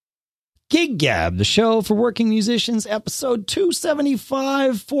Gig Gab, the show for working musicians, episode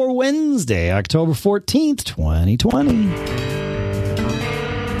 275 for Wednesday, October 14th, 2020.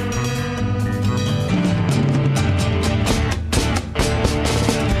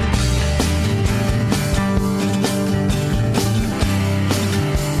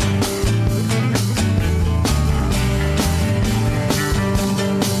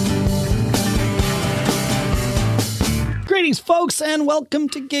 Folks, and welcome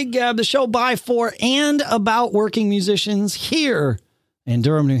to Gig Gab, the show by, for, and about working musicians here in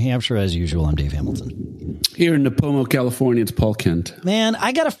Durham, New Hampshire. As usual, I'm Dave Hamilton. Here in Napomo, California, it's Paul Kent. Man,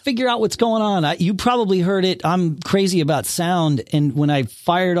 I got to figure out what's going on. You probably heard it. I'm crazy about sound, and when I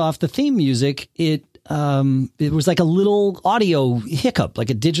fired off the theme music, it was like a little audio hiccup, like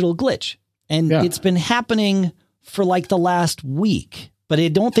a digital glitch, and It's been happening for like the last week. But I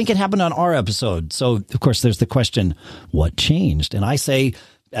don't think it happened on our episode. So, of course, there's the question, what changed? And I say,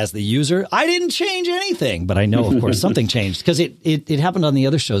 as the user, I didn't change anything. But I know, of course, something changed because it happened on the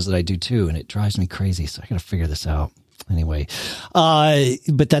other shows that I do, too. And it drives me crazy. So I got to figure this out. Anyway,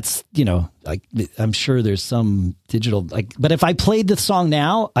 but that's, like, I'm sure there's some digital, but if I played the song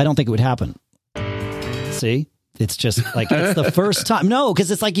now, I don't think it would happen. See? It's just like, it's the first time. No, because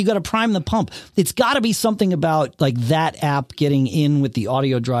it's like you got to prime the pump. It's got to be something about like that app getting in with the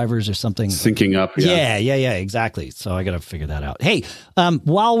audio drivers or something. Syncing up. Yeah, exactly. So I got to figure that out. Hey,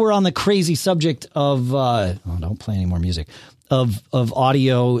 while we're on the crazy subject of, don't play any more music, of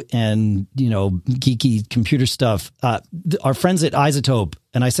audio and, geeky computer stuff, our friends at iZotope,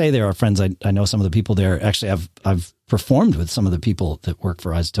 and I say they're our friends, I know some of the people there. Actually, I've performed with some of the people that work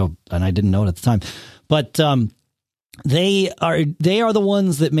for iZotope, and I didn't know it at the time. But they are the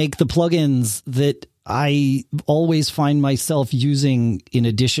ones that make the plugins that I always find myself using in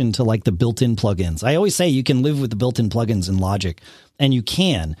addition to like the built-in plugins. I always say you can live with the built-in plugins in Logic, and you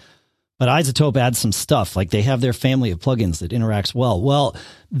can, but iZotope adds some stuff. Like they have their family of plugins that interacts well. Well,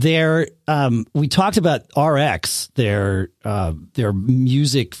 we talked about RX, their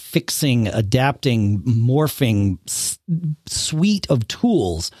music fixing, adapting, morphing suite of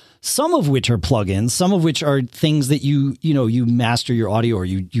tools. Some of which are plugins, some of which are things that you master your audio or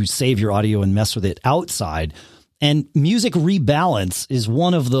you save your audio and mess with it outside. And Music Rebalance is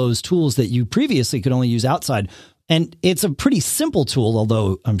one of those tools that you previously could only use outside. And it's a pretty simple tool,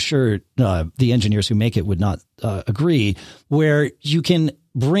 although I'm sure the engineers who make it would not agree, where you can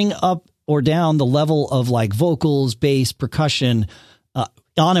bring up or down the level of like vocals, bass, percussion,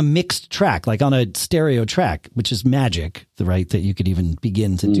 on a mixed track, like on a stereo track, which is magic, right? That you could even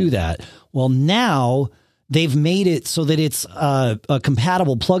begin to do that. Well, now they've made it so that it's a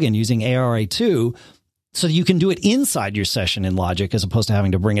compatible plugin using ARA2, so you can do it inside your session in Logic as opposed to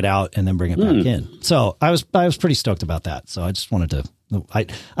having to bring it out and then bring it back in. So I was pretty stoked about that. So I just wanted to. I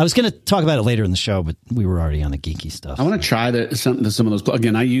was going to talk about it later in the show, but we were already on the geeky stuff. I want to try some of those.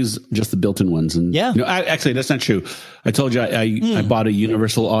 Again, I use just the built-in ones, and actually, that's not true. I told you I bought a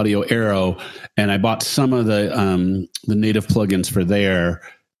Universal Audio Aero, and I bought some of the native plugins for there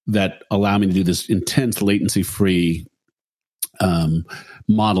that allow me to do this intense latency-free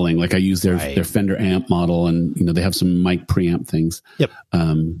modeling. Like I use their Fender amp model, and they have some mic preamp things. Yep.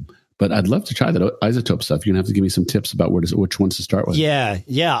 But I'd love to try that iZotope stuff. You're gonna have to give me some tips about which ones to start with. Yeah.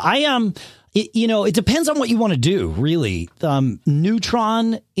 It depends on what you want to do, really.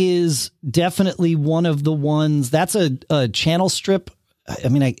 Neutron is definitely one of the ones. That's a channel strip. I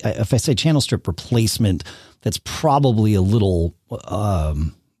mean, if I say channel strip replacement, that's probably a little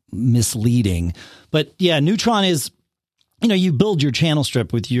misleading. But yeah, Neutron is. You build your channel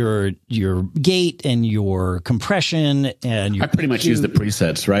strip with your gate and your compression and your. I pretty much use the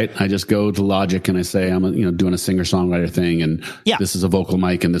presets, right? I just go to Logic and I say I'm doing a singer-songwriter thing, and this is a vocal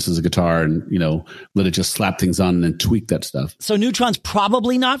mic and this is a guitar, and let it just slap things on and then tweak that stuff. So Neutron's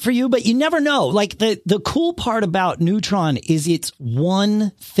probably not for you, but you never know. Like the cool part about Neutron is it's one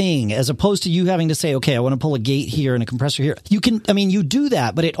thing, as opposed to you having to say, okay, I want to pull a gate here and a compressor here. You do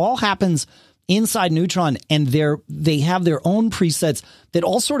that, but it all happens inside Neutron, and they have their own presets that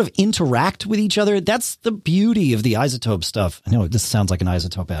all sort of interact with each other. That's the beauty of the iZotope stuff. I know this sounds like an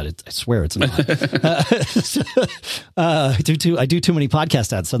iZotope ad. I swear it's not. I do too many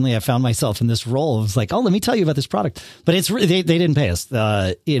podcast ads. Suddenly I found myself in this role. I was like, oh, let me tell you about this product. But they didn't pay us.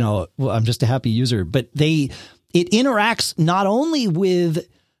 I'm just a happy user. But it interacts not only with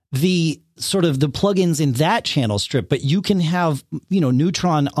the sort of the plugins in that channel strip, but you can have,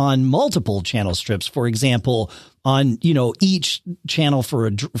 Neutron on multiple channel strips, for example, on, each channel for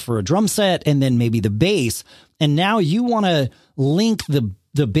a drum set, and then maybe the bass. And now you want to link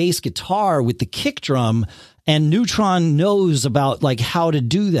the bass guitar with the kick drum, And Neutron knows about like how to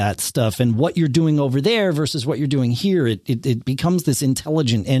do that stuff and what you're doing over there versus what you're doing here. It becomes this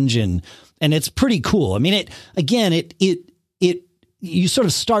intelligent engine, and it's pretty cool. I mean, you sort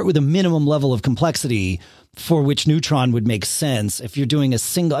of start with a minimum level of complexity for which Neutron would make sense if you're doing a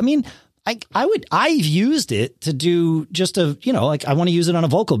single. I mean, I've used it to do just like I want to use it on a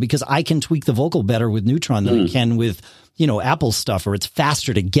vocal because I can tweak the vocal better with Neutron than I can with, Apple stuff, or it's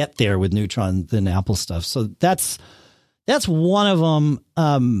faster to get there with Neutron than Apple stuff. So that's one of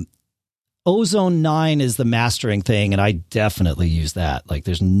them. Ozone 9 is the mastering thing, and I definitely use that. Like,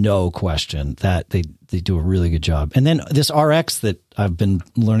 there's no question that they do a really good job. And then this RX that I've been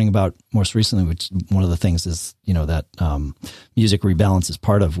learning about most recently, which one of the things is, that music rebalance is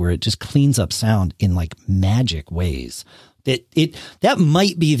part of, where it just cleans up sound in like magic ways. That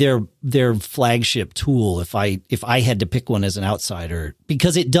might be their flagship tool if I had to pick one as an outsider,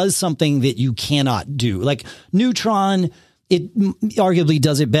 because it does something that you cannot do. Like Neutron, it arguably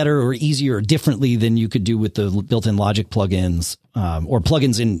does it better or easier or differently than you could do with the built-in Logic plugins, or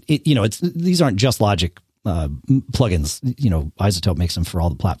plugins in it. These aren't just Logic plugins. Isotope makes them for all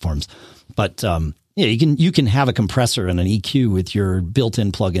the platforms, but you can have a compressor and an EQ with your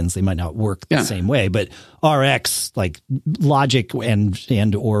built-in plugins. They might not work the same way, but RX, like Logic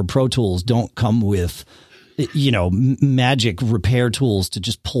and or Pro Tools, don't come with magic repair tools to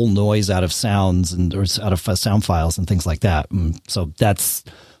just pull noise out of sounds or out of sound files and things like that. So that's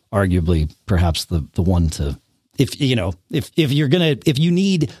arguably perhaps the one to, if you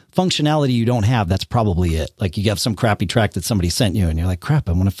need functionality you don't have, that's probably it. Like you have some crappy track that somebody sent you and you're like, crap,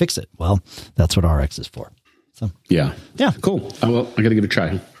 I want to fix it. Well, that's what RX is for. So yeah, cool. I got to give it a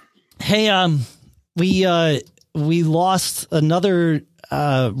try. Hey, we lost another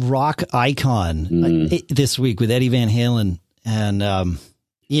rock icon this week with Eddie Van Halen, and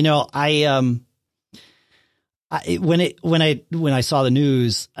when I saw the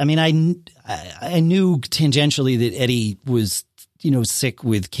news, I mean, I knew tangentially that Eddie was sick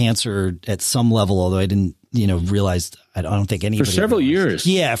with cancer at some level, although I didn't realize. I don't think anybody for several years.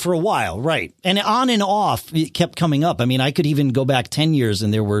 Yeah, for a while, right? And on and off, it kept coming up. I mean, I could even go back 10 years,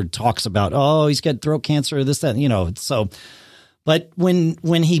 and there were talks about, oh, he's got throat cancer, this, that, so. But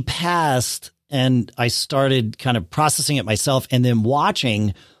when he passed, and I started kind of processing it myself, and then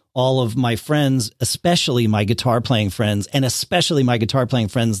watching all of my friends, especially my guitar playing friends, and especially my guitar playing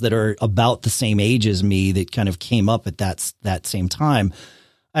friends that are about the same age as me, that kind of came up at that same time,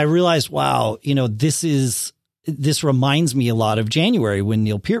 I realized, wow, this reminds me a lot of January when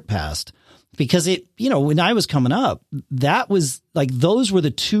Neil Peart passed, because when I was coming up, that was like, those were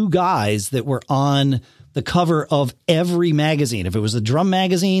the two guys that were on the cover of every magazine. If it was the drum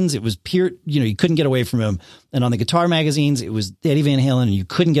magazines, it was Peart, you couldn't get away from him. And on the guitar magazines, it was Eddie Van Halen, and you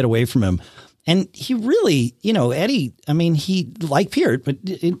couldn't get away from him. And he really, Eddie, I mean, he, like Peart, but,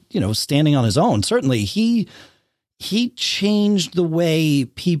 standing on his own, certainly he changed the way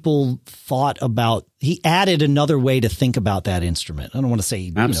people thought about, he added another way to think about that instrument. I don't want to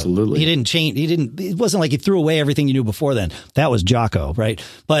say, absolutely. He didn't change. It wasn't like he threw away everything you knew before then. That was Jaco, right?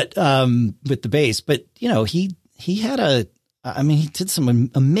 But, with the bass, but he did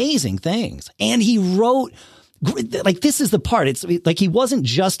some amazing things, and he wrote, like, this is the part. It's like, he wasn't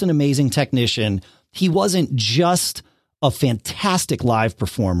just an amazing technician. He wasn't just a fantastic live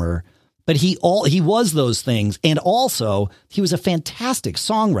performer, but he was those things. And also he was a fantastic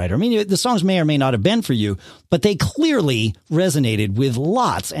songwriter. I mean, the songs may or may not have been for you, but they clearly resonated with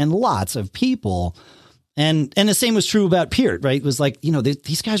lots and lots of people. And the same was true about Peart, right? It was like,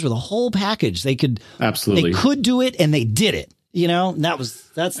 these guys were the whole package. They could do it, and they did it, and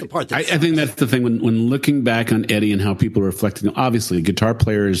that's the part. I think that's the thing when looking back on Eddie and how people are reflecting, obviously guitar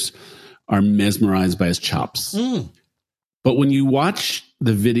players are mesmerized by his chops. But when you watch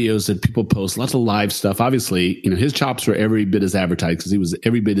the videos that people post, lots of live stuff, obviously, his chops were every bit as advertised, because he was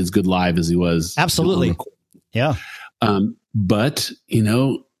every bit as good live as he was. Absolutely. Yeah. But,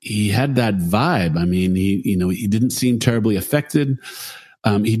 he had that vibe. I mean, he didn't seem terribly affected.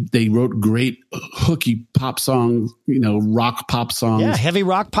 They wrote great hooky pop songs, rock pop songs. Yeah. Heavy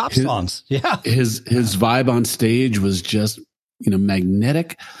rock pop songs. Yeah. His vibe on stage was just,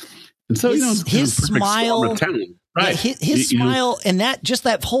 magnetic. And so, his smile. Right. His smile and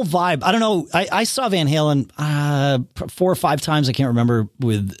that whole vibe. I don't know. I saw Van Halen 4 or 5 times. I can't remember,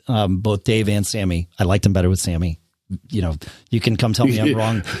 with both Dave and Sammy. I liked him better with Sammy. You can come tell me I'm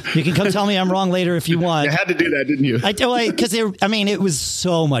wrong. You can come tell me I'm wrong later if you want. You had to do that, didn't you? Because it was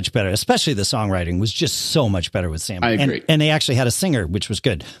so much better. Especially the songwriting was just so much better with Sammy. I agree. And they actually had a singer, which was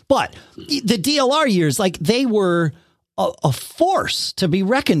good. But the DLR years, like, they were a force to be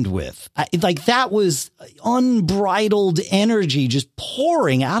reckoned with. Like that was unbridled energy just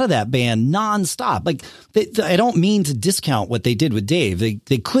pouring out of that band nonstop. Like I don't mean to discount what they did with Dave.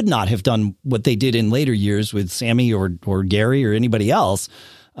 They could not have done what they did in later years with Sammy or Gary or anybody else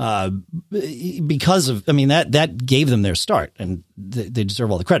because of, I mean, that gave them their start and they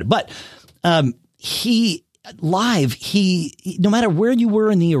deserve all the credit. But he no matter where you were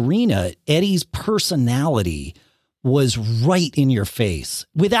in the arena, Eddie's personality was right in your face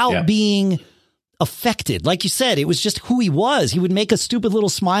without being affected. Like you said, it was just who he was. He would make a stupid little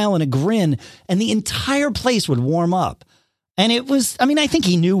smile and a grin and the entire place would warm up. And it was, I mean, I think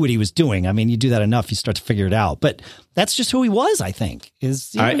he knew what he was doing. I mean, you do that enough, you start to figure it out, but that's just who he was, I think.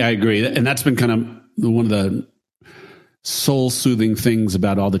 I agree. And that's been kind of one of the soul soothing things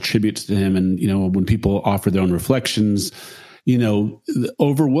about all the tributes to him. And, you know, when people offer their own reflections, you know,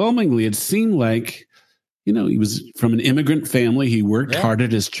 overwhelmingly, it seemed like, you know, he was from an immigrant family. He worked hard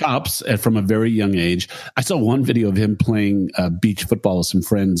at his chops from a very young age. I saw one video of him playing beach football with some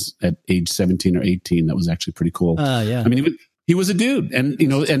friends at age 17 or 18. That was actually pretty cool. I mean, he was a dude. And, you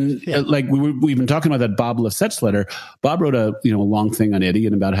know, and like we've been talking about that Bob Lefsetz letter. Bob wrote a long thing on Eddie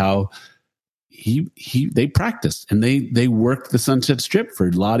and about how they practiced and they worked the Sunset Strip for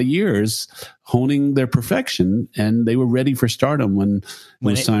a lot of years, honing their perfection, and they were ready for stardom when it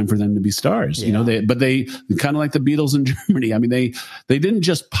was time for them to be stars. You know, but they kind of like the Beatles in Germany. I mean, they didn't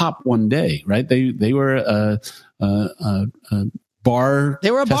just pop one day, right? They were a bar.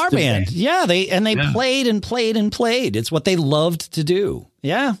 They were a bar band. Yeah, they played and played and played. It's what they loved to do.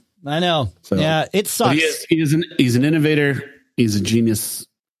 Yeah, I know. So, yeah, it sucks. He's an innovator. He's a genius.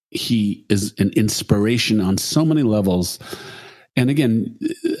 He is an inspiration on so many levels. And again,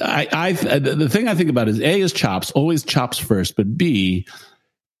 the thing I think about is A, is chops, always chops first, but B,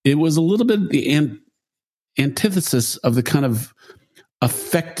 it was a little bit the antithesis of the kind of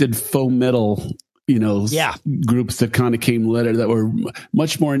affected faux metal, you know, groups that kind of came later that were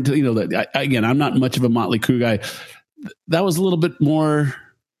much more into, you know, that again, I'm not much of a Motley Crue guy. That was a little bit more,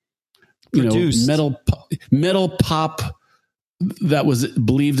 you produced. know, metal pop that was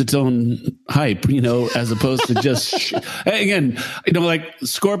believed its own hype, you know, as opposed to just again, you know, like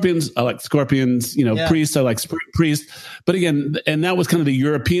Scorpions, I like Scorpions, you know, Priest, I like Priest, but again, and that was kind of the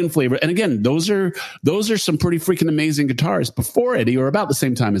European flavor. And again, those are some pretty freaking amazing guitarists before Eddie or about the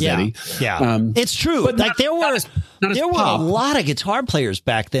same time as Eddie. Yeah, it's true. But like there were a lot of guitar players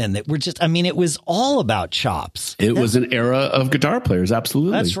back then that were just, I mean, it was all about chops. It was an era of guitar players.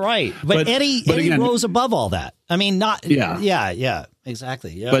 Absolutely. That's right. But Eddie again, rose above all that. I mean, yeah,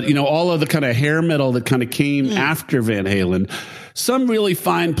 exactly. Yeah. But, you know, all of the kind of hair metal that kind of came after Van Halen, some really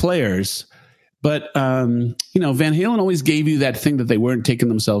fine players, but, you know, Van Halen always gave you that thing that they weren't taking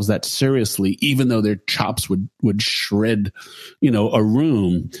themselves that seriously, even though their chops would shred, you know, a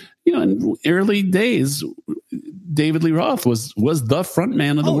room. You know, in early days, David Lee Roth was the front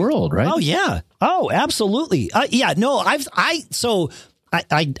man of the world, right? Oh, yeah. Oh, absolutely. Yeah, no, I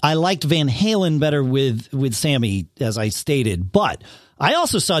liked Van Halen better with Sammy, as I stated, but I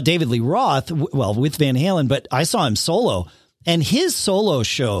also saw David Lee Roth, with Van Halen, but I saw him solo, and his solo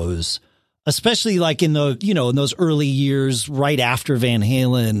shows, especially like in those early years right after Van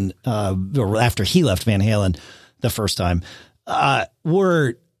Halen, or after he left Van Halen the first time,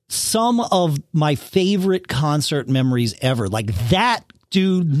 were some of my favorite concert memories ever. Like that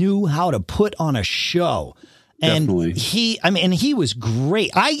dude knew how to put on a show. And definitely. he was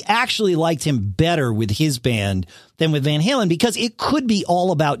great. I actually liked him better with his band than with Van Halen because it could be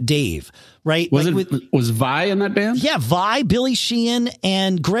all about Dave, right? Was Vi in that band? Yeah, Vi, Billy Sheehan,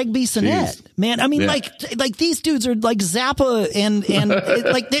 and Greg Bissonette. Man, I mean, like these dudes are like Zappa and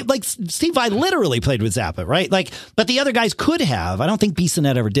like Steve Vai literally played with Zappa, right? Like, but the other guys could have. I don't think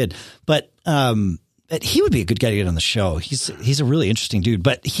Bissonette ever did, but he would be a good guy to get on the show. He's a really interesting dude,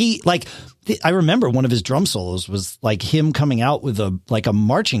 but I remember one of his drum solos was like him coming out with a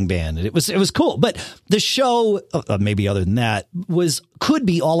marching band. It was cool, but the show, maybe other than that, could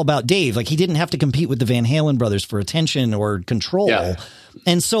be all about Dave. Like he didn't have to compete with the Van Halen brothers for attention or control. Yeah.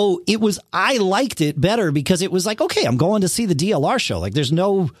 And so I liked it better because it was like, okay, I'm going to see the DLR show. Like there's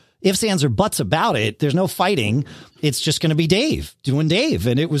no ifs, ands, or buts about it. There's no fighting. It's just going to be Dave doing Dave.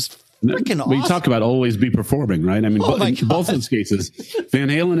 And it was freaking awesome. We talk about always be performing, right? I mean, in both those cases, Van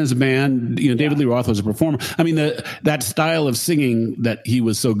Halen is a band, you know, David Lee Roth was a performer. I mean, that style of singing that he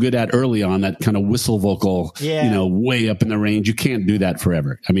was so good at early on, that kind of whistle vocal, you know, way up in the range, you can't do that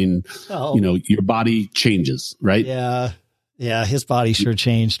forever. I mean, you know, your body changes, right? Yeah. Yeah. His body sure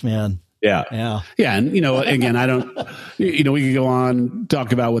changed, man. Yeah. And, again, I don't, we could go on,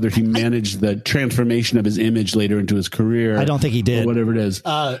 talk about whether he managed the transformation of his image later into his career. I don't think he did. Or whatever it is.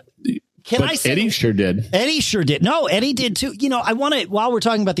 Eddie sure did. Eddie sure did. No, Eddie did too. I want to, while we're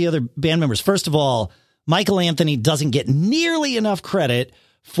talking about the other band members, first of all, Michael Anthony doesn't get nearly enough credit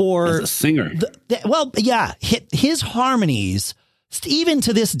for as a singer. His harmonies, even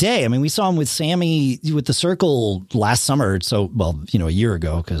to this day. I mean, we saw him with Sammy with the Circle last summer. So, a year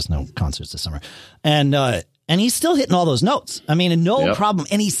ago, because no concerts this summer. And he's still hitting all those notes. I mean, no problem.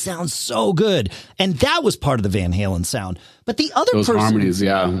 And he sounds so good. And that was part of the Van Halen sound. But the other harmonies,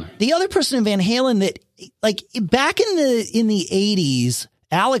 the other person in Van Halen that, like, back in the 80s,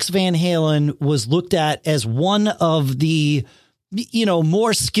 Alex Van Halen was looked at as one of the,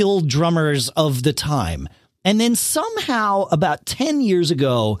 more skilled drummers of the time. And then somehow about 10 years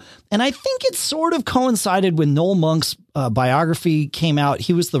ago, and I think it sort of coincided when Noel Monk's biography came out.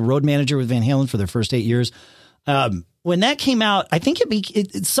 He was the road manager with Van Halen for their first 8 years. When that came out, I think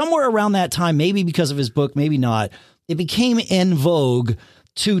it somewhere around that time, maybe because of his book, maybe not, it became en vogue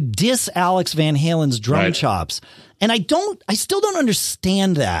to diss Alex Van Halen's drum chops. And I still don't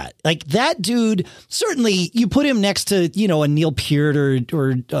understand that. Like, that dude, certainly you put him next to, a Neil Peart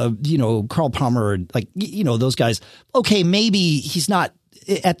or Carl Palmer or those guys. Okay, maybe he's not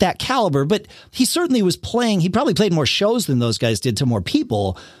at that caliber, but he certainly was playing. He probably played more shows than those guys did to more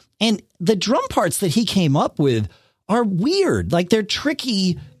people. And the drum parts that he came up with are weird. Like, they're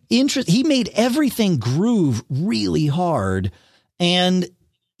tricky. He made everything groove really hard. And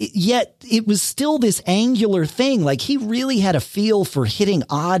yet it was still this angular thing. Like, he really had a feel for hitting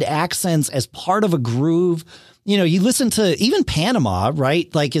odd accents as part of a groove. You listen to even Panama,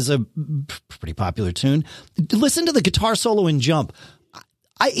 right? Like, is a pretty popular tune. Listen to the guitar solo in Jump.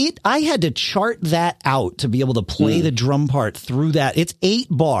 I had to chart that out to be able to play the drum part through that. It's 8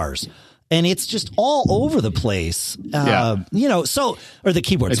 bars. And it's just all over the place. Or the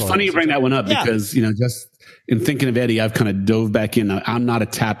keyboard. It's funny you bring that one up because, just in thinking of Eddie, I've kind of dove back in. I'm not a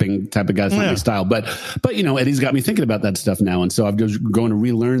tapping type of guy. It's not my style, but Eddie's got me thinking about that stuff now. And so I'm going to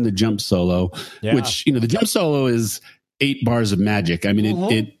relearn the Jump solo, which, the Jump solo is 8 bars of magic. I mean,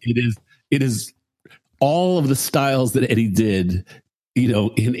 it is all of the styles that Eddie did,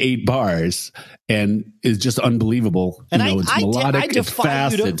 in 8 bars, and is just unbelievable. And it's melodic, it's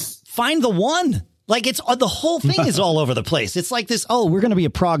fast, find the one. Like, it's the whole thing is all over the place. It's like this. Oh, we're going to be a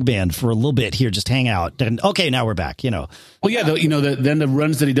prog band for a little bit here. Just hang out. And okay, now we're back. Well, yeah. Then the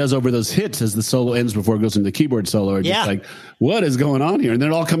runs that he does over those hits as the solo ends before it goes into the keyboard solo are just like, what is going on here? And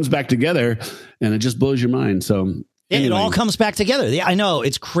then it all comes back together, and it just blows your mind. So anyway. It all comes back together. Yeah, I know,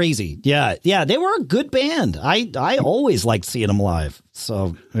 it's crazy. Yeah. They were a good band. I always liked seeing them live.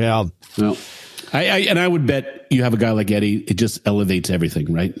 So yeah. Well, I would bet you have a guy like Eddie, it just elevates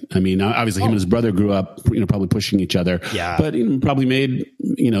everything, right? I mean, obviously him and his brother grew up, probably pushing each other. Yeah. But probably made,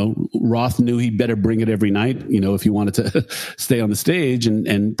 Roth knew he better bring it every night, if you wanted to stay on the stage,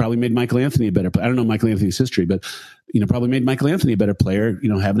 and probably made Michael Anthony a better player. I don't know Michael Anthony's history, but probably made Michael Anthony a better player,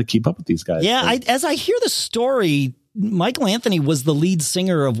 having to keep up with these guys. Yeah, so. As I hear the story, Michael Anthony was the lead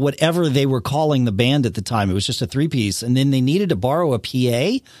singer of whatever they were calling the band at the time. It was just a 3-piece, and then they needed to borrow a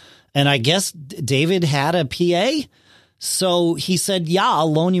PA. And I guess David had a PA. So he said,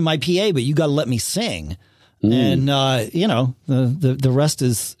 I'll loan you my PA, but you got to let me sing. And, the rest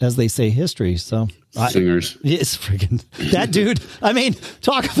is, as they say, history. So singers. It's freaking that dude. I mean,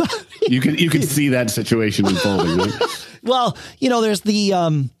 talk about you can see that situation unfolding. Right? Well, there's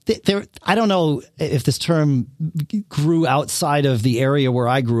I don't know if this term grew outside of the area where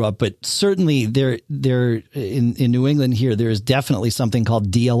I grew up, but certainly there in New England here, there is definitely something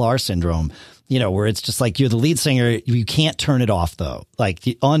called DLR syndrome, where it's just like, you're the lead singer. You can't turn it off though. Like,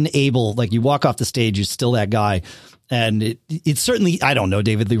 unable, like, you walk off the stage, you're still that guy. And it's certainly, I don't know,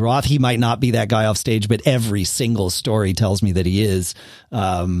 David Lee Roth, he might not be that guy off stage, but every single story tells me that he is,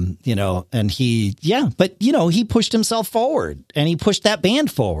 and he pushed himself forward, and he pushed that band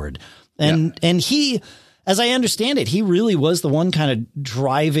forward. And he, as I understand it, he really was the one kind of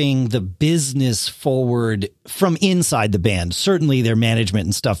driving the business forward from inside the band. Certainly their management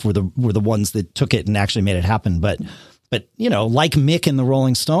and stuff were the ones that took it and actually made it happen. But like Mick and the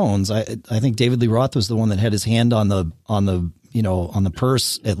Rolling Stones, I think David Lee Roth was the one that had his hand on the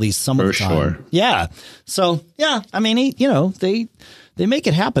purse at least some of the time. Sure. Yeah. So yeah, I mean, they make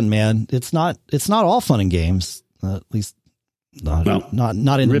it happen, man. It's not all fun and games, at least not in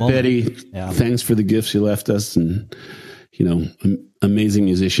the moment. Eddie. Yeah. Thanks for the gifts you left us, and amazing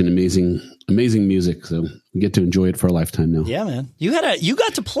musician, amazing music. So we get to enjoy it for a lifetime now. Yeah, man. You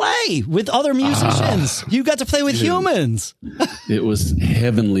got to play with other musicians. You got to play with humans. It was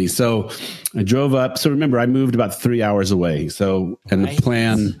heavenly. So I drove up. So remember, I moved about 3 hours away. So, and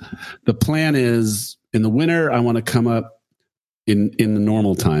the plan is in the winter, I want to come up in the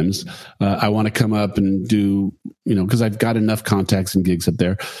normal times. I want to come up and do, because I've got enough contacts and gigs up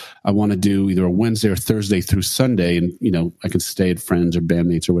there. I want to do either a Wednesday or Thursday through Sunday. And, I can stay at friends or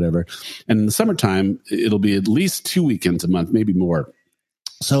bandmates or whatever. And in the summertime, it'll be at least 2 weekends a month, maybe more.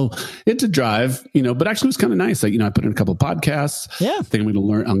 So it's a drive, but actually it was kind of nice. Like, I put in a couple of podcasts. Yeah. I think I'm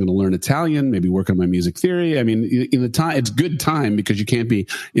going to learn Italian, maybe work on my music theory. I mean, in the time, it's good time because you can't be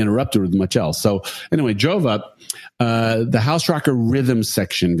interrupted with much else. So anyway, drove up, the House Rocker Rhythm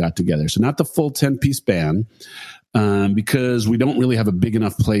section got together. So not the full 10-piece band, because we don't really have a big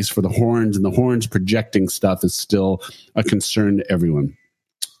enough place for the horns, and the horns projecting stuff is still a concern to everyone.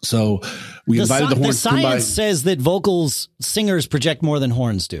 So we invited the horns. The science says that singers project more than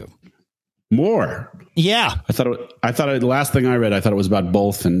horns do. More. Yeah. I thought the last thing I read, I thought it was about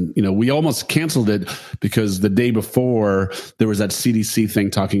both. And, we almost canceled it because the day before there was that CDC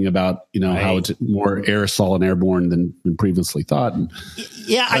thing talking about, how it's more aerosol and airborne than previously thought.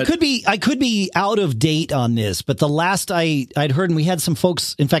 Yeah. I could be out of date on this, but the last I'd heard, and we had some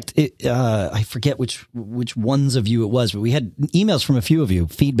folks, in fact, I forget which ones of you it was, but we had emails from a few of you,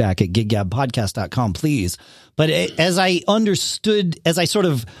 feedback@giggabpodcast.com, please. But as I understood, as I sort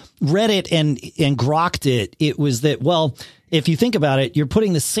of read it and grokked it, it was that, well, if you think about it, you're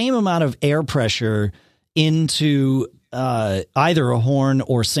putting the same amount of air pressure into either a horn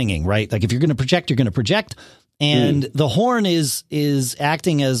or singing, right? Like if you're going to project, you're going to project. And the horn is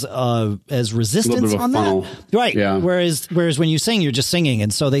acting as resistance on that, right? Yeah. Whereas when you sing, you're just singing,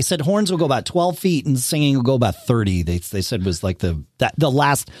 and so they said horns will go about 12 feet and singing will go about 30. They said was like the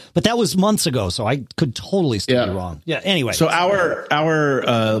last, but that was months ago, so I could totally still be wrong. Yeah. Anyway, so our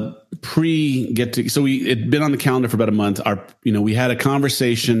so it'd been on the calendar for about a month. We had a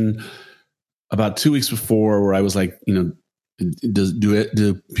conversation about 2 weeks before where I was like,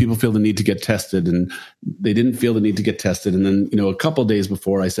 do people feel the need to get tested? And they didn't feel the need to get tested. And then, a couple of days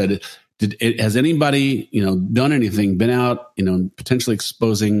before I said, has anybody, done anything, been out, potentially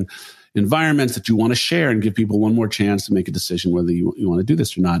exposing environments that you want to share and give people one more chance to make a decision whether you want to do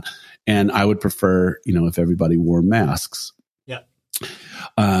this or not? And I would prefer, if everybody wore masks. Yeah.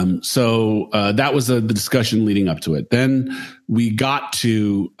 So that was the discussion leading up to it. Then we got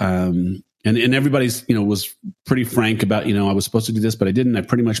to, and everybody's, was pretty frank about, I was supposed to do this, but I didn't. I've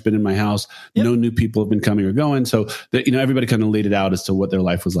pretty much been in my house. Yep. No new people have been coming or going. So that, everybody kind of laid it out as to what their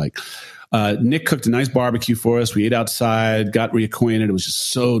life was like. Nick cooked a nice barbecue for us. We ate outside, got reacquainted. It was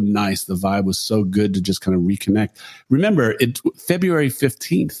just so nice. The vibe was so good to just kind of reconnect. Remember, February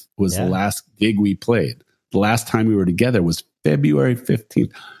 15th was the last gig we played. The last time we were together was February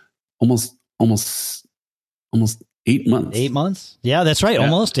 15th. Almost 8 months. 8 months? Yeah, that's right. Yeah.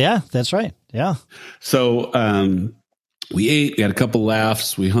 Almost. Yeah, that's right. Yeah. So we ate, we had a couple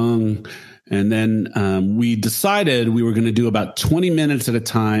laughs, we hung, and then we decided we were going to do about 20 minutes at a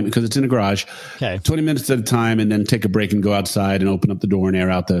time because it's in a garage. Okay. 20 minutes at a time, and then take a break and go outside and open up the door and air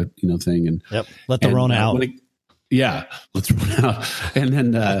out the thing. And let the Rona out. Let's run out. And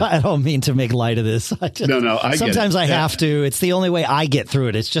then I don't mean to make light of this. Sometimes I have to. It's the only way I get through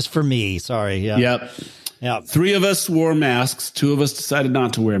it. It's just for me. Sorry. Yeah. Yep. Yeah. 3 of us wore masks. 2 of us decided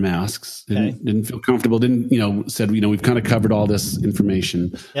not to wear masks. Didn't feel comfortable. Said, we've kind of covered all this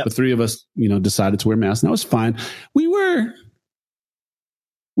information. Yep. But 3 of us, decided to wear masks. And that was fine. We were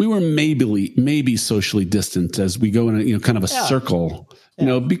maybe socially distanced as we go in a, kind of a circle,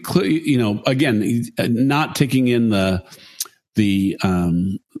 be clear, again, not taking in the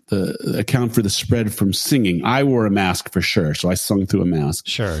account for the spread from singing. I wore a mask for sure. So I sung through a mask.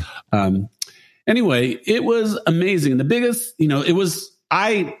 Sure. Anyway, it was amazing. The biggest,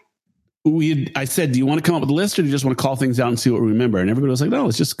 I said, do you want to come up with a list or do you just want to call things out and see what we remember? And everybody was like, no,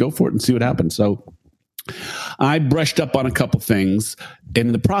 let's just go for it and see what happens. So I brushed up on a couple things, and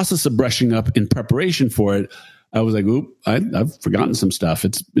in the process of brushing up in preparation for it, I was like, oop, I've forgotten some stuff.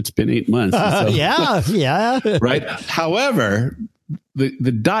 It's been 8 months. So, yeah. Right. However,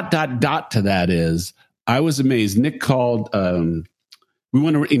 the dot to that is I was amazed. Nick called, we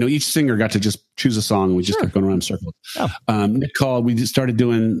went to, each singer got to just choose a song. And we just kept going around in circles. Oh. Nick called, we just started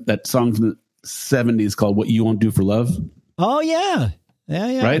doing that song from the 70s called What You Won't Do for Love. Oh, yeah.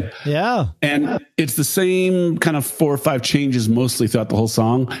 Yeah. Right? Yeah. And it's the same kind of 4 or 5 changes mostly throughout the whole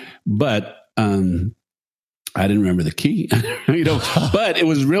song. But I didn't remember the key, but it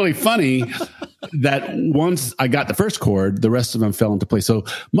was really funny. that once I got the first chord, the rest of them fell into place. So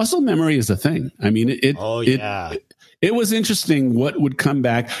muscle memory is a thing. I mean, it was interesting what would come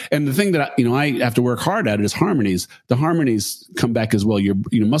back. And the thing that, I have to work hard at is harmonies. The harmonies come back as well. Your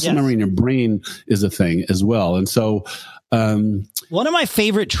muscle memory in your brain is a thing as well. And so, one of my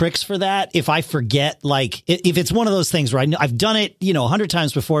favorite tricks for that, if I forget, like if it's one of those things where I've done it, 100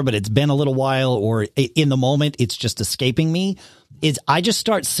 times before, but it's been a little while, or in the moment, it's just escaping me, is I just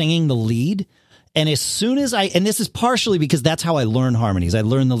start singing the lead. And as soon as and this is partially because that's how I learn harmonies. I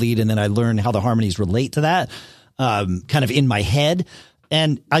learn the lead and then I learn how the harmonies relate to that, kind of in my head.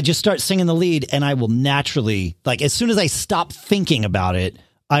 And I just start singing the lead, and I will naturally, like, as soon as I stop thinking about it,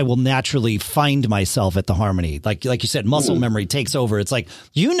 I will naturally find myself at the harmony. Like you said, muscle memory takes over. It's like,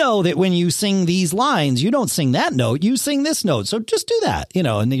 that when you sing these lines, you don't sing that note, you sing this note. So just do that,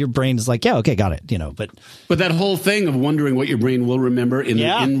 and then your brain is like, yeah, okay, got it. But that whole thing of wondering what your brain will remember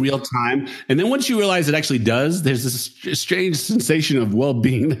in real time. And then once you realize it actually does, there's this strange sensation of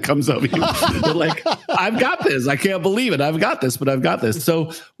well-being that comes over you. You're like, I've got this. I can't believe it. I've got this, but I've got this.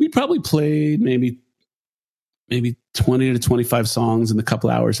 So we probably played maybe 20 to 25 songs in the couple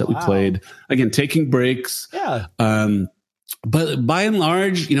hours that we played. Again, taking breaks. Yeah. But by and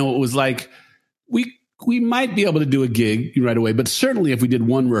large, it was like we might be able to do a gig right away, but certainly if we did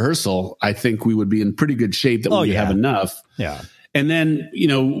one rehearsal, I think we would be in pretty good shape that we would have enough. Yeah. And then,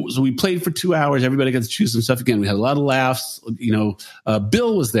 so we played for 2 hours. Everybody got to choose some stuff again. We had a lot of laughs.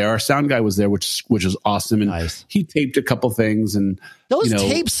 Bill was there. Our sound guy was there, which was awesome. And he taped a couple things. And those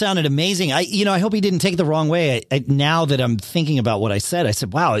tapes sounded amazing. I hope he didn't take it the wrong way. Now that I'm thinking about what I said,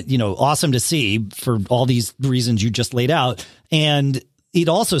 wow, awesome to see for all these reasons you just laid out. And it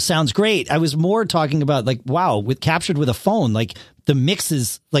also sounds great. I was more talking about wow, captured with a phone, the mix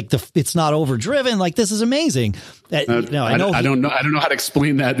is it's not overdriven. This is amazing. I don't know how to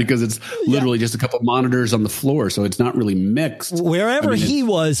explain that because it's literally just a couple of monitors on the floor. So it's not really mixed. Wherever he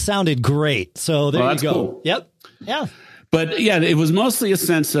was sounded great. So there you go. Cool. Yep. Yeah. But it was mostly a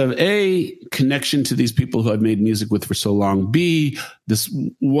sense of A, connection to these people who I've made music with for so long. B, this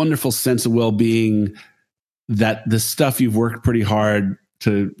wonderful sense of well-being that the stuff you've worked pretty hard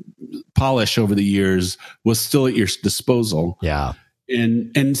to polish over the years was still at your disposal. Yeah.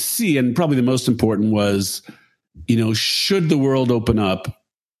 And C, and probably the most important was, should the world open up,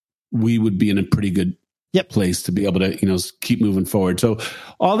 we would be in a pretty good place to be able to, keep moving forward. So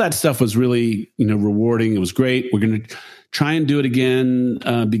all that stuff was really, rewarding. It was great. We're going to try and do it again,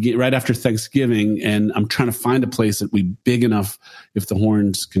 begin right after Thanksgiving. And I'm trying to find a place that we big enough if the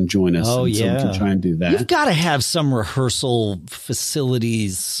horns can join us. Oh, yeah. So we can try and do that. You've got to have some rehearsal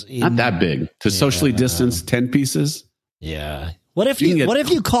facilities. Not that big to socially distance 10 pieces. Yeah. What if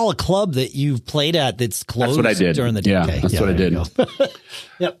you call a club that you've played at that's closed during the day? Yeah, that's what I did.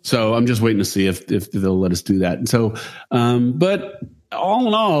 Yep. So I'm just waiting to see if they'll let us do that. And so, but all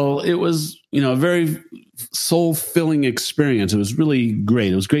in all, it was, a very soul-filling experience. It was really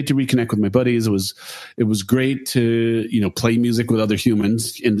great. It was great to reconnect with my buddies. It was great to, play music with other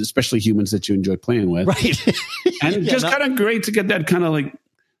humans, and especially humans that you enjoy playing with. Right. And kind of great to get that kind of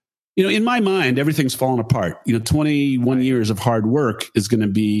in my mind, everything's fallen apart. 21 years of hard work is going to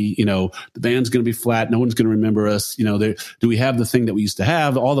be, the band's going to be flat. No one's going to remember us. Do we have the thing that we used to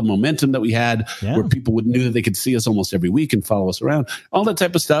have? All the momentum that we had where people knew that they could see us almost every week and follow us around, all that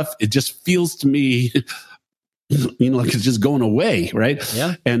type of stuff. It just feels to me, like it's just going away. Right.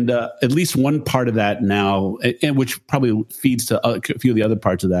 Yeah. And at least one part of that now, and which probably feeds to a few of the other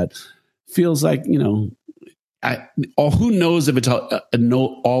parts of that, feels like, who knows if it's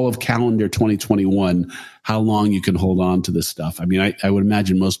all of calendar 2021, how long you can hold on to this stuff. I mean, I would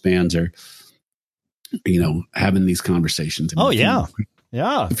imagine most bands are, having these conversations. Yeah.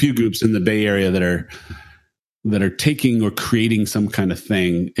 A few groups in the Bay Area that are taking or creating some kind of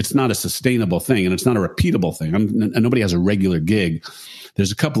thing. It's not a sustainable thing, and it's not a repeatable thing. Nobody has a regular gig.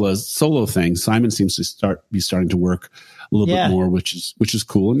 There's a couple of solo things. Simon seems to starting to work a little bit more, which is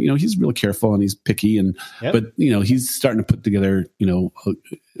cool. And, he's real careful and he's picky but he's starting to put together,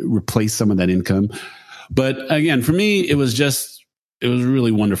 replace some of that income. But again, for me, it was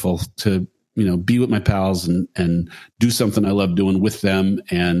really wonderful to, be with my pals and do something I love doing with them.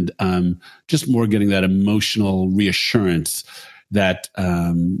 And, just more getting that emotional reassurance that,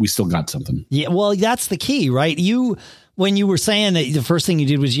 we still got something. Yeah. Well, that's the key, right? When you were saying that the first thing you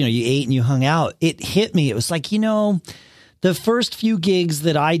did was, you ate and you hung out, it hit me. It was like, the first few gigs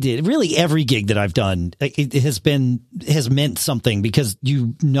that I did, really every gig that I've done, it has meant something because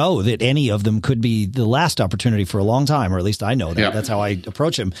that any of them could be the last opportunity for a long time, or at least I know that. Yeah. That's how I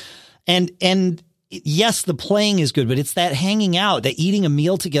approach them. And yes, the playing is good, but it's that hanging out, that eating a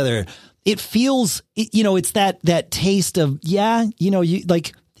meal together, it feels, it's that taste of, you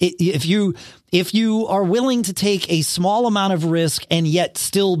like if you are willing to take a small amount of risk and yet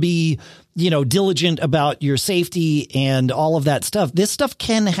still be, diligent about your safety and all of that stuff, this stuff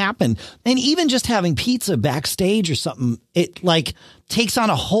can happen. And even just having pizza backstage or something, it like takes on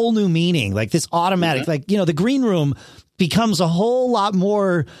a whole new meaning, like this automatic, like, the green room becomes a whole lot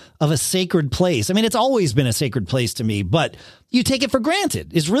more of a sacred place. I mean, it's always been a sacred place to me, but you take it for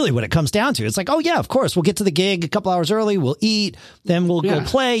granted is really what it comes down to. It's like, oh yeah, of course, we'll get to the gig a couple hours early, we'll eat, then we'll go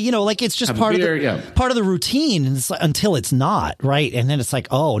play, like it's just part of the routine, and it's like, until it's not, right? And then it's like,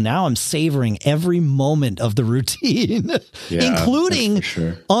 oh, now I'm savoring every moment of the routine, including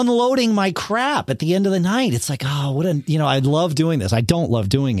unloading my crap at the end of the night. It's like, oh, what I love doing this. I don't love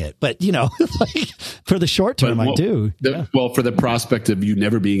doing it, but like for the short term, I do. Well, for the prospect of you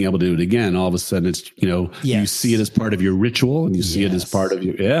never being able to do it again, all of a sudden it's, you see it as part of your ritual, and you see it as part of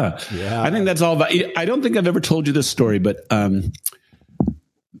you. Yeah. I think that's all about, I don't think I've ever told you this story, but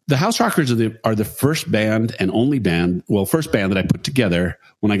the House Rockers are the first band and only band, first band that I put together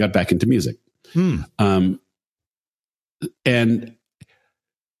when I got back into music. And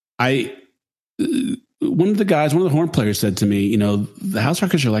one of the horn players said to me, the House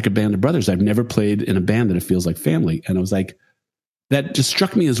Rockers are like a band of brothers. I've never played in a band that it feels like family. And I was like, that just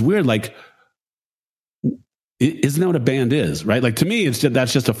struck me as weird. Like, isn't that what a band is, right? Like, to me,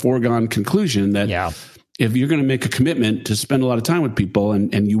 that's just a foregone conclusion that if you're going to make a commitment to spend a lot of time with people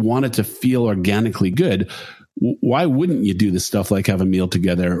and you want it to feel organically good, why wouldn't you do this stuff like have a meal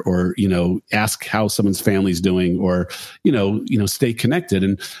together, or, ask how someone's family's doing, or, stay connected.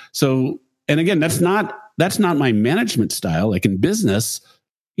 And so, and again, that's not my management style. Like in business,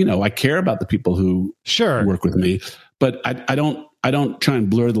 I care about the people who work with me, but I don't try and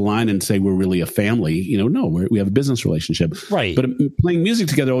blur the line and say we're really a family. No, we have a business relationship. Right. But playing music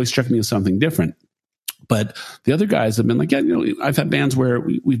together always struck me as something different. But the other guys have been like, I've had bands where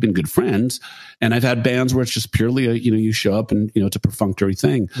we've been good friends, and I've had bands where it's just purely you show up and, it's a perfunctory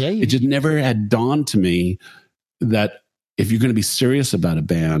thing. Yeah, it just never had dawned to me that if you're going to be serious about a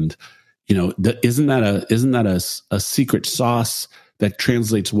band, isn't that a secret sauce that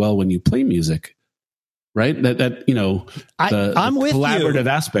translates well when you play music? Right. I'm with collaborative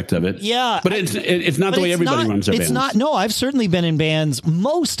aspect of it. Yeah. But it's not the way everybody runs their bands. It's not. No, I've certainly been in bands.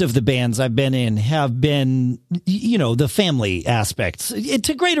 Most of the bands I've been in have been, the family aspects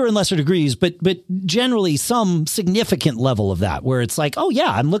to greater and lesser degrees, but generally some significant level of that, where it's like, oh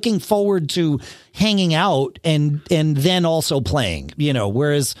yeah, I'm looking forward to hanging out and then also playing,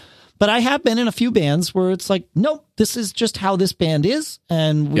 but I have been in a few bands where it's like, nope, this is just how this band is.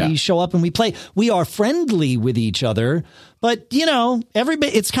 And we show up and we play. We are friendly with each other, but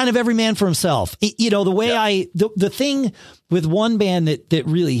it's kind of every man for himself. The way the thing with one band that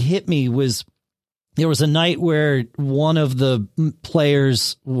really hit me was there was a night where one of the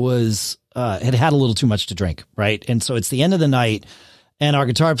players was, had a little too much to drink. Right. And so it's the end of the night. And our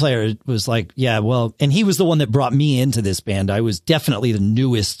guitar player was like, and he was the one that brought me into this band. I was definitely the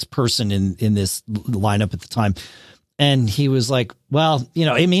newest person in this lineup at the time. And he was like,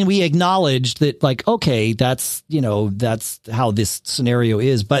 we acknowledged that, like, okay, that's how this scenario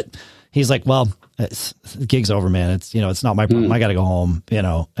is. But he's like, well, the gig's over, man. It's, it's not my problem. I got to go home,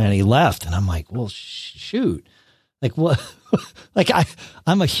 and he left. And I'm like, well, shoot, like what? Like I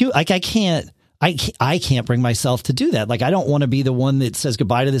can't bring myself to do that. Like, I don't want to be the one that says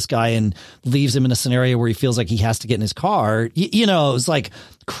goodbye to this guy and leaves him in a scenario where he feels like he has to get in his car. It's like,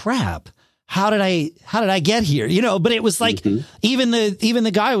 crap. How did I get here? But it was like, even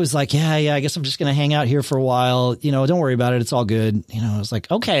the guy was like, yeah, I guess I'm just going to hang out here for a while. Don't worry about it. It's all good. I was like,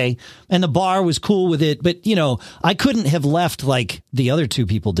 okay. And the bar was cool with it. But, I couldn't have left like the other two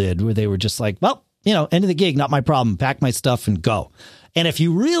people did, where they were just like, well, end of the gig, not my problem. Pack my stuff and go. And if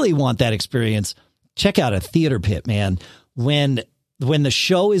you really want that experience, check out a theater pit, man. When the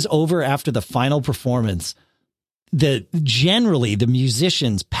show is over after the final performance, generally the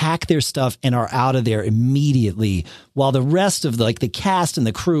musicians pack their stuff and are out of there immediately, while the rest of the cast and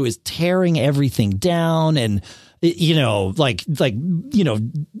the crew is tearing everything down and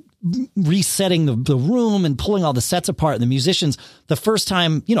resetting the room and pulling all the sets apart. And the musicians, the first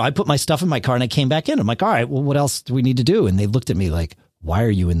time, I put my stuff in my car and I came back in. I'm like, all right, well, what else do we need to do? And they looked at me like, why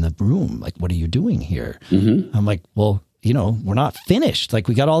are you in the room? Like, what are you doing here? I'm like, well, we're not finished. Like,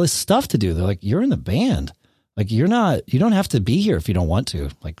 we got all this stuff to do. They're like, you're in the band. Like, you don't have to be here if you don't want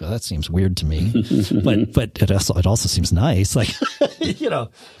to. Like, well, that seems weird to me, but it also seems nice. Like,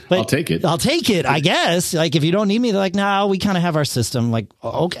 but I'll take it, I guess. Like, if you don't need me, they're like, no, we kind of have our system. Like,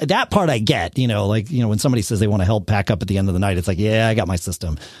 okay, that part I get, when somebody says they want to help pack up at the end of the night, it's like, yeah, I got my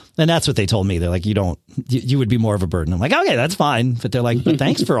system. And that's what they told me. They're like, you would be more of a burden. I'm like, okay, that's fine. But they're like, but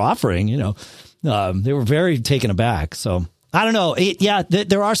thanks for offering, they were very taken aback. So I don't know.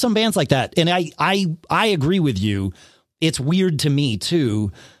 There are some bands like that. And I agree with you. It's weird to me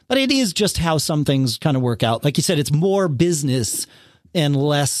too, but it is just how some things kind of work out. Like you said, it's more business and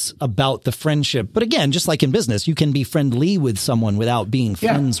less about the friendship. But again, just like in business, you can be friendly with someone without being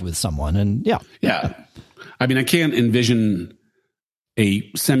friends with someone. And yeah. I mean, I can't envision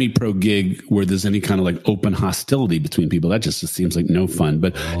a semi-pro gig where there's any kind of like open hostility between people. That just seems like no fun.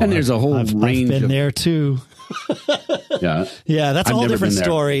 But and there's a whole range. I've been there too. Yeah, that's a whole different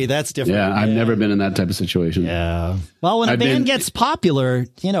story. That's different. Yeah, I've never been in that type of situation. Yeah. Well, when a band gets popular,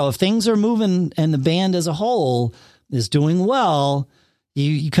 if things are moving and the band as a whole is doing well,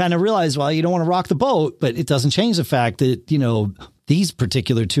 you kind of realize, well, you don't want to rock the boat, but it doesn't change the fact that, these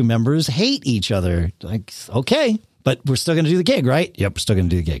particular two members hate each other. Like, okay, but we're still going to do the gig, right? Yep, we're still going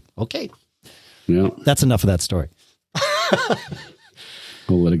to do the gig. Okay. Yeah. That's enough of that story.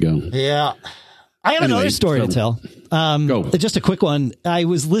 We'll let it go. Yeah. I have another story to tell. Go. Just a quick one. I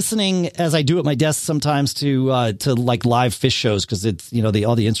was listening, as I do at my desk sometimes, to like live Phish shows, because it's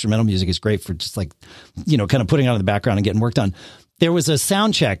all the instrumental music is great for just like kind of putting it on in the background and getting work done. There was a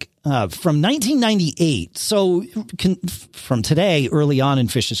sound check from 1998, so from today, early on in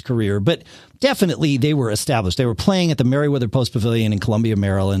Phish's career, but definitely they were established. They were playing at the Merriweather Post Pavilion in Columbia,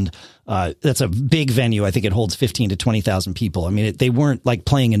 Maryland. That's a big venue. I think it holds 15 to 20,000 people. I mean, they weren't like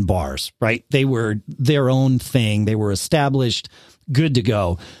playing in bars, right? They were their own thing. They were established, good to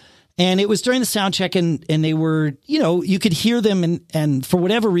go. And it was during the sound check, and they were, you could hear them, and for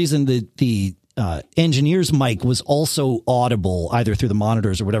whatever reason, the engineer's mic was also audible either through the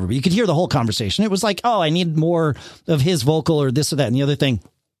monitors or whatever, but you could hear the whole conversation. It was like, oh, I need more of his vocal or this or that and the other thing.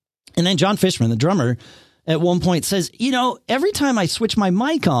 And then John Fishman, the drummer, at one point says, every time I switch my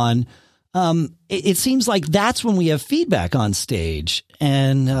mic on, it seems like that's when we have feedback on stage.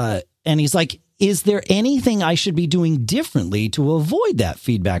 And he's like, is there anything I should be doing differently to avoid that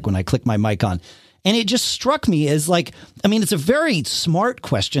feedback when I click my mic on? And it just struck me as like, I mean, it's a very smart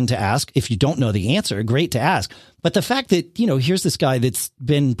question to ask. If you don't know the answer, great to ask. But the fact that, here's this guy that's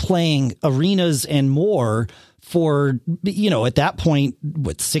been playing arenas and more for, at that point,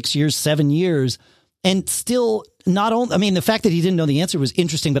 6 years, 7 years, and still not only, I mean, the fact that he didn't know the answer was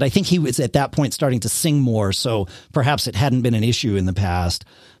interesting, but I think he was at that point starting to sing more. So perhaps it hadn't been an issue in the past,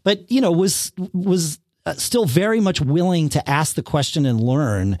 but, was still very much willing to ask the question and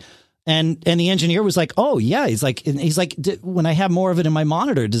learn. And the engineer was like, oh yeah. He's like, when I have more of it in my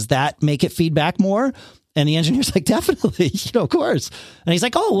monitor, does that make it feedback more? And the engineer's like, definitely, of course. And he's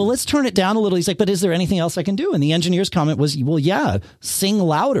like, oh, well, let's turn it down a little. He's like, but is there anything else I can do? And the engineer's comment was, well, yeah, sing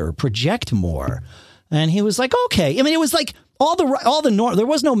louder, project more. And he was like, okay. I mean, it was like all the there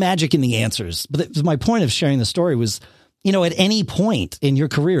was no magic in the answers. But my point of sharing the story was, at any point in your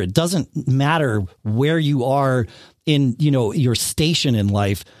career, it doesn't matter where you are in, your station in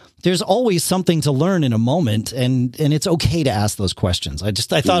life. There's always something to learn in a moment, and it's okay to ask those questions. I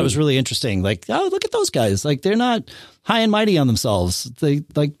thought it was really interesting. Like, oh, look at those guys. Like, they're not high and mighty on themselves. They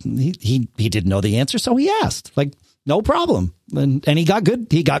like he didn't know the answer, so he asked. Like, no problem. And he got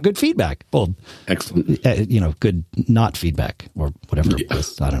good feedback. Well, excellent. Good not feedback or whatever it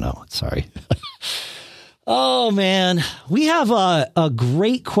was. I don't know. Sorry. Oh, man. We have a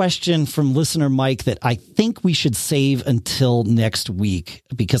great question from listener Mike that I think we should save until next week,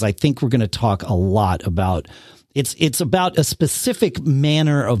 because I think we're going to talk a lot about it's about a specific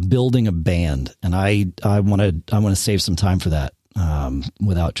manner of building a band. And I want to save some time for that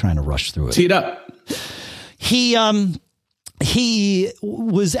without trying to rush through it. Tee it up. He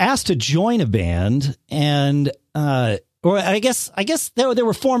was asked to join a band, and or I guess they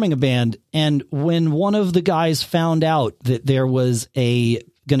were forming a band, and when one of the guys found out that there was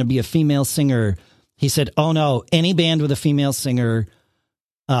going to be a female singer, he said, "Oh no! Any band with a female singer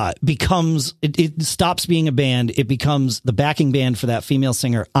becomes it stops being a band. It becomes the backing band for that female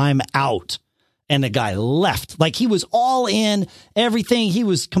singer. I'm out." And the guy left. Like, he was all in, everything. He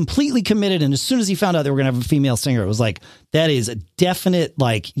was completely committed. And as soon as he found out they were going to have a female singer, it was like, that is a definite,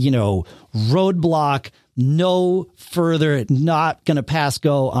 roadblock, no further, not going to pass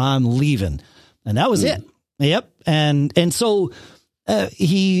go, I'm leaving. And that was it. Yep. And so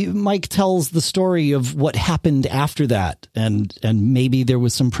Mike tells the story of what happened after that, and maybe there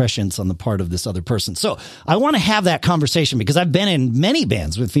was some prescience on the part of this other person. So I want to have that conversation because I've been in many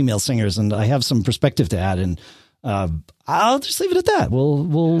bands with female singers, and I have some perspective to add. And I'll just leave it at that.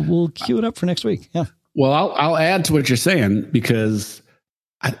 We'll queue it up for next week. Yeah. Well, I'll add to what you're saying because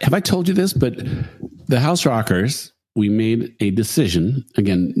have I told you this? But the House Rockers, we made a decision.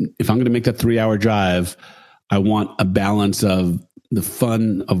 Again, if I'm going to make that 3-hour drive, I want a balance of the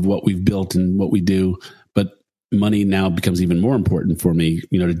fun of what we've built and what we do, but money now becomes even more important for me,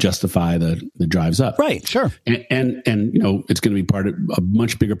 to justify the drives up. Right. Sure. And it's going to be a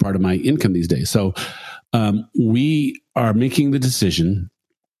much bigger part of my income these days. So, we are making the decision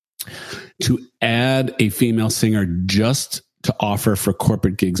to add a female singer just to offer for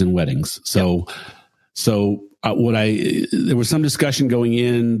corporate gigs and weddings. So, there was some discussion going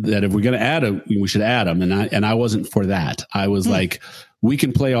in that if we're going to add them, we should add them. And I wasn't for that. I was like, we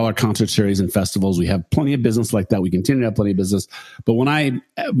can play all our concert series and festivals. We have plenty of business like that. We continue to have plenty of business. But when I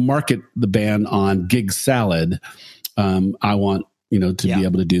market the band on Gig Salad, I want, to be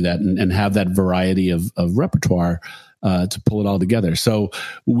able to do that and have that variety of repertoire, to pull it all together. So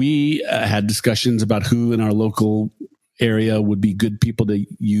we had discussions about who in our local area would be good people to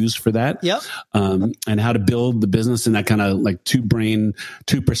use for that. Yep. And how to build the business in that kind of like two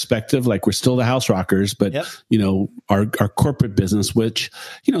perspective. Like we're still the House Rockers, but our corporate business, which,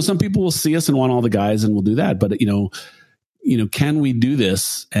 some people will see us and want all the guys and we'll do that. But, can we do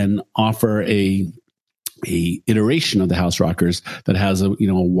this and offer a iteration of the House Rockers that has a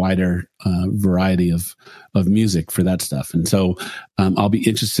wider variety of music for that stuff. And so I'll be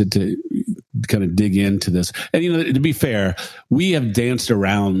interested to kind of dig into this. And to be fair, we have danced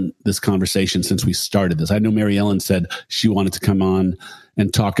around this conversation since we started this. I know Mary Ellen said she wanted to come on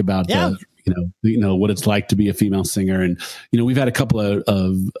and talk about what it's like to be a female singer. And we've had a couple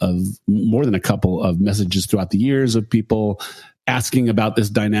of more than a couple of messages throughout the years of people asking about this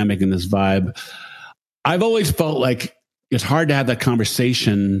dynamic and this vibe. I've always felt like it's hard to have that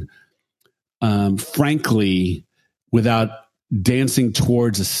conversation, frankly, without dancing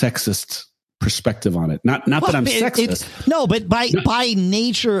towards a sexist perspective on it. Not that I'm sexist. No, but by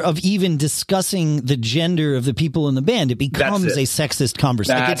nature of even discussing the gender of the people in the band, it becomes a sexist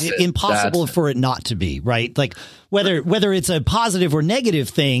conversation. Like it's impossible for it not to be, right? Like whether it's a positive or negative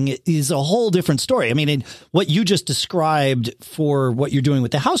thing is a whole different story. I mean, what you just described for what you're doing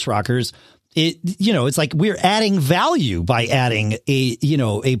with the House Rockers, it's like we're adding value by adding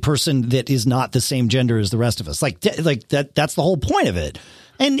a person that is not the same gender as the rest of us. Like that's the whole point of it.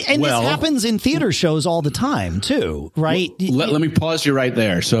 And this happens in theater shows all the time too, right? Let me pause you right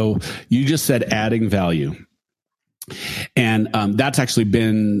there. So you just said adding value. And that's actually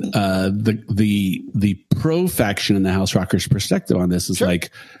been the pro faction in the House Rockers perspective on this is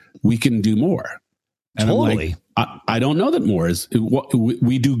like, we can do more. And totally. I don't know that more is what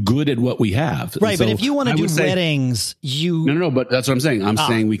we do good at what we have. Right. So but if you want to do weddings, No, but that's what I'm saying. I'm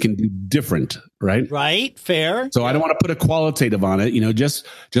saying we can do different. Right. Right. Fair. So I don't want to put a qualitative on it. Just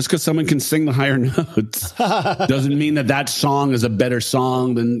because someone can sing the higher notes doesn't mean that song is a better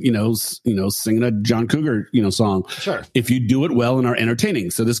song than, singing a John Cougar, song. Sure. If you do it well and are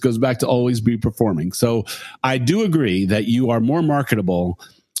entertaining. So this goes back to always be performing. So I do agree that you are more marketable,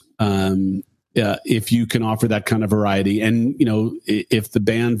 if you can offer that kind of variety. And, if the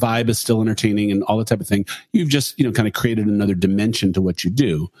band vibe is still entertaining and all that type of thing, you've just, kind of created another dimension to what you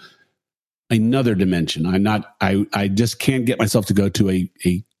do. Another dimension. I just can't get myself to go to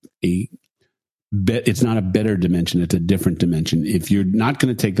it's not a better dimension. It's a different dimension. If you're not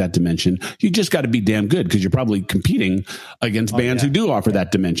going to take that dimension, you just got to be damn good because you're probably competing against bands who do offer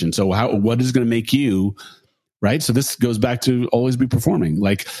that dimension. So what is going to make you right? So this goes back to always be performing.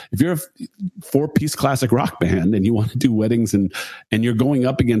 Like if you're a 4-piece classic rock band and you want to do weddings and you're going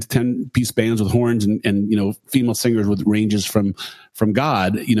up against 10-piece bands with horns and female singers with ranges from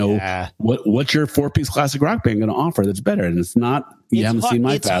God, what's your 4-piece classic rock band going to offer that's better? And it's not, you haven't seen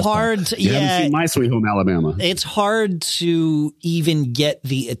my fastball. You haven't seen my Sweet Home Alabama. It's hard to even get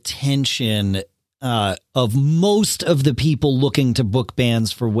the attention of most of the people looking to book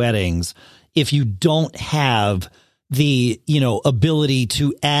bands for weddings if you don't have the, ability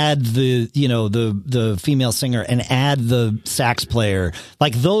to add the female singer and add the sax player.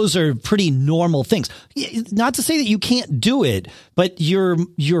 Like those are pretty normal things. Not to say that you can't do it, but your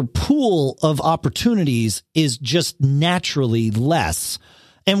pool of opportunities is just naturally less.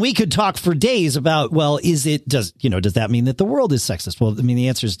 And we could talk for days about, well, does that mean that the world is sexist? Well, I mean, the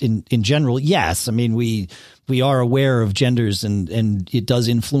answer is in general, yes. I mean, we are aware of genders and it does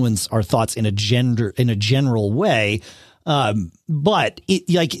influence our thoughts in a general way. but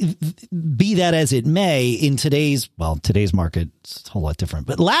be that as it may, in today's market, it's a whole lot different.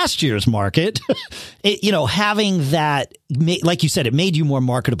 But last year's market, having that, like you said, it made you more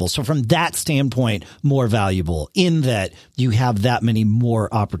marketable. So from that standpoint, more valuable in that you have that many more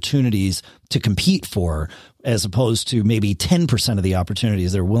opportunities to compete for, as opposed to maybe 10% of the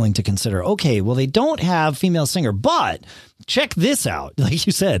opportunities they're willing to consider. Okay, well, they don't have female singer, but check this out. Like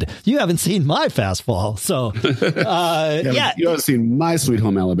you said, you haven't seen my Fastfall. So, you haven't seen my Sweet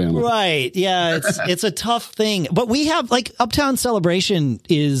Home Alabama. Right. Yeah. It's a tough thing, but we have like Uptown Celebration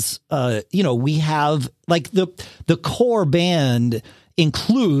is, we have like the core band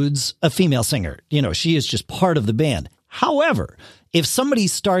includes a female singer. She is just part of the band. However, if somebody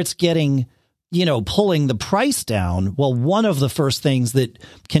starts getting, pulling the price down, well, one of the first things that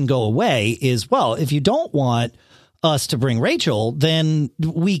can go away is, well, if you don't want us to bring Rachel, then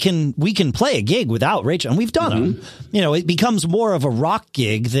we can play a gig without Rachel. And we've done them. It becomes more of a rock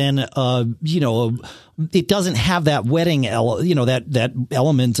gig than, it doesn't have that wedding, that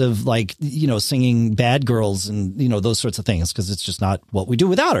element of like, singing Bad Girls and, those sorts of things, because it's just not what we do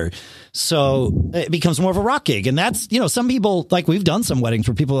without her. So it becomes more of a rock gig. And that's, some people, like we've done some weddings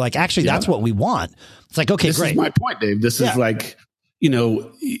where people are like, actually, that's what we want. It's like, okay, this great. This is my point, Dave. This is like,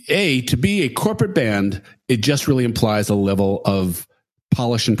 to be a corporate band, it just really implies a level of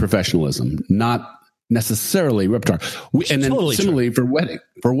polish and professionalism, not necessarily repertoire. And then totally similarly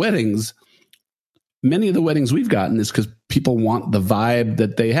for weddings, many of the weddings we've gotten is because people want the vibe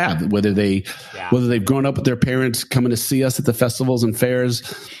that they have, whether they've grown up with their parents coming to see us at the festivals and fairs,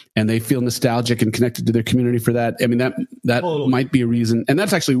 and they feel nostalgic and connected to their community for that. I mean, that totally might be a reason. And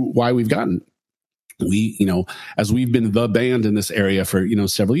that's actually why we've gotten. As we've been the band in this area for,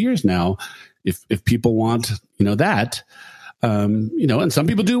 several years now, if people want, that, and some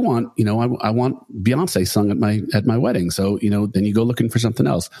people do want, I want Beyonce sung at my wedding. So, then you go looking for something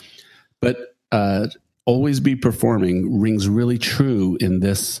else, but, always be performing rings really true in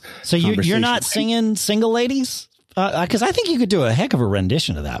this. So you're not singing Single Ladies? Because I think you could do a heck of a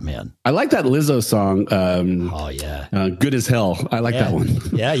rendition of that, man. I like that Lizzo song. Good as Hell. I like that one.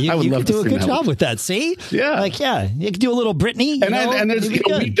 Yeah, you could do a good job with that. See? Yeah, you could do a little Britney.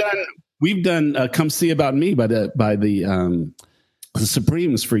 We've done "Come See About Me" by the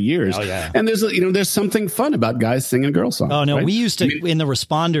Supremes for years. Oh yeah, and there's something fun about guys singing girl songs. Oh no, right? We used to in the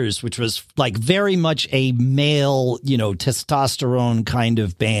Responders, which was like very much a male, testosterone kind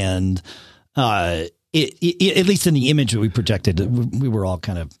of band. At least in the image that we projected, we were all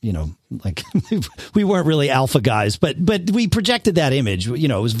kind of, like we weren't really alpha guys, but we projected that image.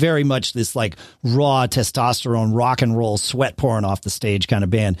 It was very much this like raw testosterone, rock and roll, sweat pouring off the stage kind of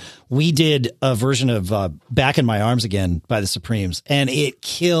band. We did a version of "Back in My Arms Again" by the Supremes, and it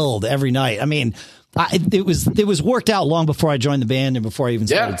killed every night. I mean, it was worked out long before I joined the band and before I even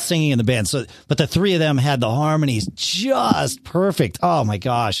started singing in the band. So, but the three of them had the harmonies just perfect. Oh my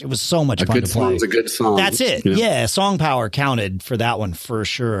gosh, it was so much fun to play. A good song. That's it. Yeah, song power counted for that one for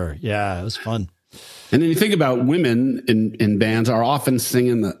sure. Yeah, it was fun. And then you think about women in bands are often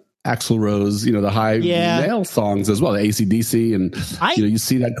singing the Axl Rose, the high male songs as well, the AC/DC, and you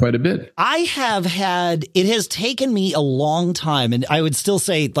see that quite a bit. It has taken me a long time, and I would still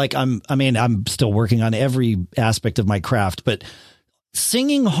say like I'm still working on every aspect of my craft, but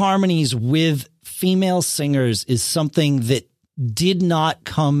singing harmonies with female singers is something that did not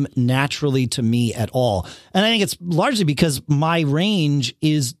come naturally to me at all. And I think it's largely because my range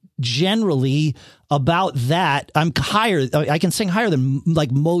is generally about that. I'm higher. I can sing higher than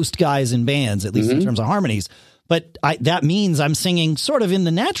like most guys in bands, at least in terms of harmonies. But that means I'm singing sort of in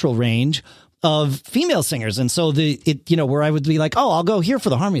the natural range of female singers. And so where I would be like, oh, I'll go here for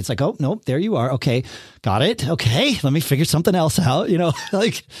the harmony. It's like, oh, no, there you are. Okay. Got it. Okay. Let me figure something else out,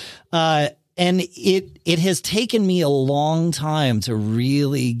 and it has taken me a long time to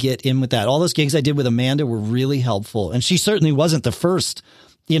really get in with that. All those gigs I did with Amanda were really helpful. And she certainly wasn't the first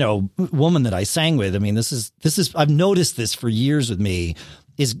woman that I sang with. I mean, this is, I've noticed this for years with me,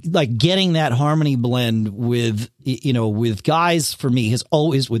 is like getting that harmony blend with guys for me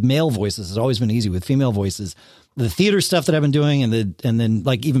with male voices has always been easy. With female voices, the theater stuff that I've been doing and then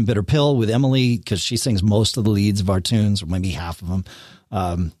like even Bitter Pill with Emily, because she sings most of the leads of our tunes, or maybe half of them.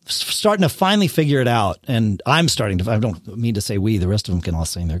 Starting to finally figure it out, and I don't mean to say we, the rest of them can all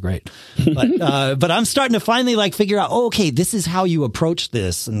sing, they're great, but I'm starting to finally like figure out, okay, this is how you approach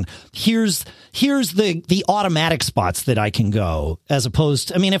this, and here's the automatic spots that I can go, as opposed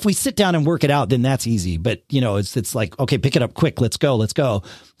to, I mean, if we sit down and work it out, then that's easy, but it's like, okay, pick it up quick, let's go. It's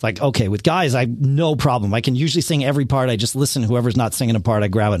like, okay, with guys, no problem, I can usually sing every part, I just listen, whoever's not singing a part, I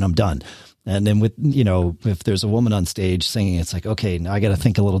grab it and I'm done. And then with, you know, if there's a woman on stage singing, it's like, okay, now I got to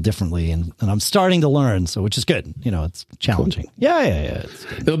think a little differently. And I'm starting to learn. So, which is good. You know, it's challenging. Cool. Yeah.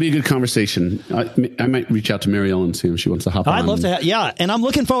 It'll be a good conversation. I might reach out to Marielle and see if she wants to hop on. I'd love to. Yeah. And I'm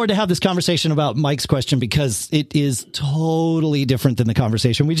looking forward to have this conversation about Mike's question because it is totally different than the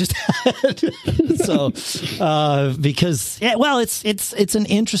conversation we just had. So, because, yeah, well, it's an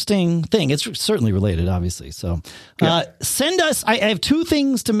interesting thing. It's certainly related, obviously. So, send us, I have two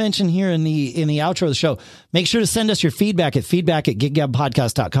things to mention here in the outro of the show. Make sure to send us your feedback at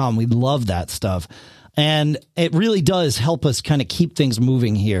giggabpodcast.com. We love that stuff. And it really does help us kind of keep things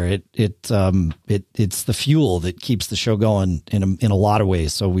moving here. It's the fuel that keeps the show going in a lot of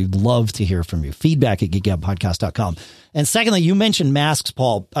ways. So we'd love to hear from you. Feedback at giggabpodcast.com. And secondly, you mentioned masks,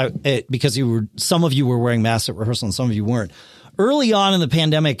 Paul, because some of you were wearing masks at rehearsal and some of you weren't. Early on in the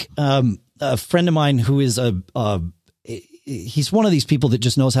pandemic, a friend of mine who is he's one of these people that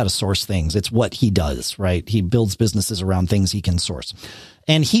just knows how to source things. It's what he does, right? He builds businesses around things he can source.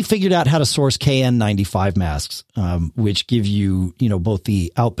 And he figured out how to source KN95 masks, which give you, you know, both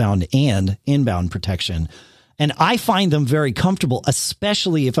the outbound and inbound protection. And I find them very comfortable,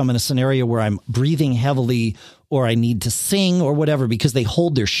 especially if I'm in a scenario where I'm breathing heavily or I need to sing or whatever, because they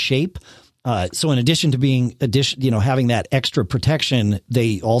hold their shape. So in addition to having that extra protection,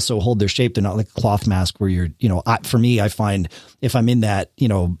 they also hold their shape. They're not like a cloth mask where you're, you know, for me, I find if I'm in that, you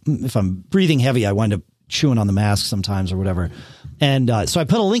know, if I'm breathing heavy, I wind up chewing on the mask sometimes or whatever. And so I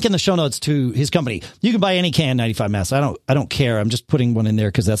put a link in the show notes to his company. You can buy any KN95 mask. I don't care. I'm just putting one in there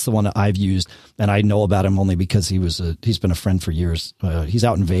because that's the one that I've used, and I know about him only because he's been a friend for years. He's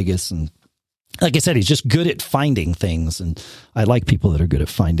out in Vegas, and like I said, he's just good at finding things, and I like people that are good at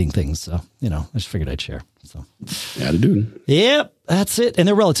finding things. So, you know, I just figured I'd share. So, yeah, dude. Yep, that's it. And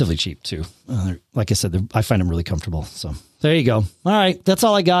they're relatively cheap too. Like I said, I find them really comfortable. So there you go. All right, that's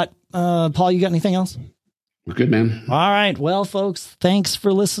all I got. Paul, you got anything else? We're good, man. All right. Well, folks, thanks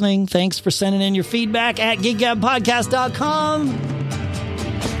for listening. Thanks for sending in your feedback at giggabpodcast.com.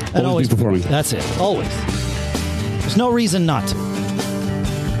 And always be performing. That's it. Always. There's no reason not to.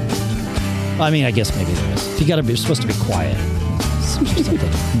 I mean, I guess maybe there is. If you're supposed to be quiet. Something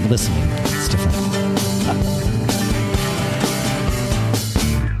listening. It's different.